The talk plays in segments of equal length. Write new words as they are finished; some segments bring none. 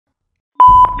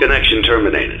Connection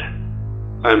terminated.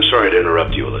 I'm sorry to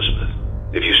interrupt you, Elizabeth,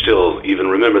 if you still even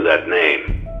remember that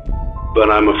name.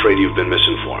 But I'm afraid you've been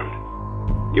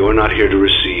misinformed. You are not here to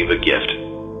receive a gift,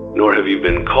 nor have you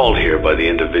been called here by the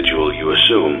individual you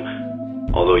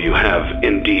assume, although you have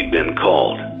indeed been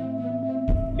called.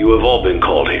 You have all been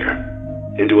called here,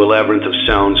 into a labyrinth of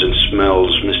sounds and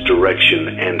smells,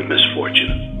 misdirection and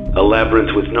misfortune. A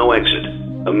labyrinth with no exit,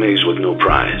 a maze with no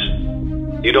prize.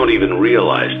 You don't even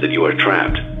realize that you are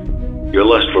trapped. Your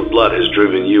lust for blood has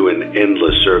driven you in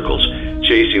endless circles,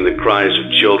 chasing the cries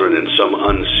of children in some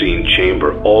unseen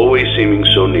chamber, always seeming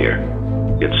so near,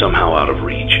 yet somehow out of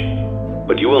reach.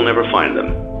 But you will never find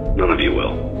them. None of you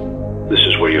will. This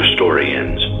is where your story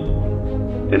ends.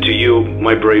 And to you,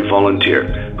 my brave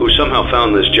volunteer, who somehow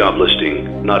found this job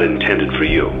listing not intended for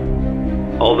you.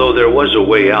 Although there was a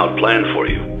way out planned for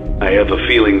you, I have a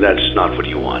feeling that's not what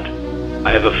you want.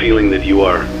 I have a feeling that you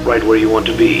are right where you want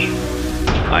to be.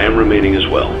 I am remaining as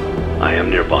well. I am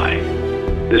nearby.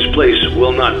 This place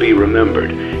will not be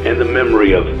remembered, and the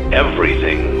memory of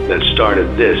everything that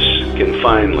started this can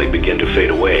finally begin to fade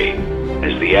away,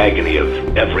 as the agony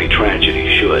of every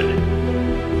tragedy should.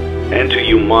 And to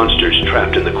you monsters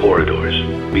trapped in the corridors,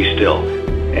 be still,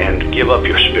 and give up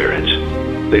your spirits.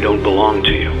 They don't belong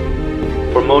to you.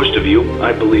 For most of you,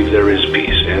 I believe there is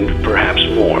peace, and perhaps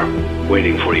more,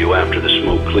 waiting for you after the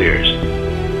smoke clears.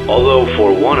 Although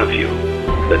for one of you,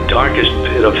 the darkest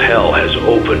pit of hell has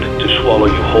opened to swallow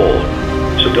you whole,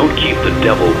 so don't keep the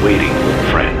devil waiting,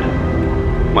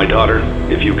 friend. My daughter,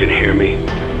 if you can hear me,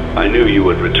 I knew you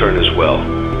would return as well.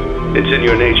 It's in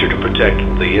your nature to protect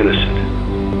the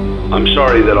innocent. I'm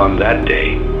sorry that on that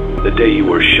day, the day you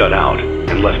were shut out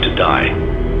and left to die,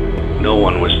 no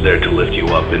one was there to lift you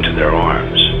up into their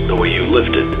arms, the way you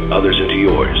lifted others into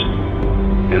yours.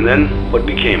 And then, what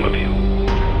became of you?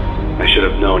 I should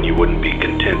have known you wouldn't be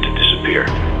content to disappear.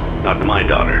 Not my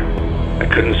daughter. I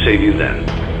couldn't save you then,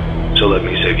 so let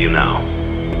me save you now.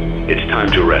 It's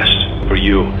time to rest, for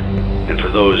you, and for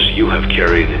those you have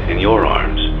carried in your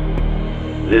arms.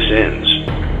 This ends,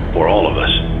 for all of us,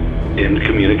 in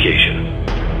communication.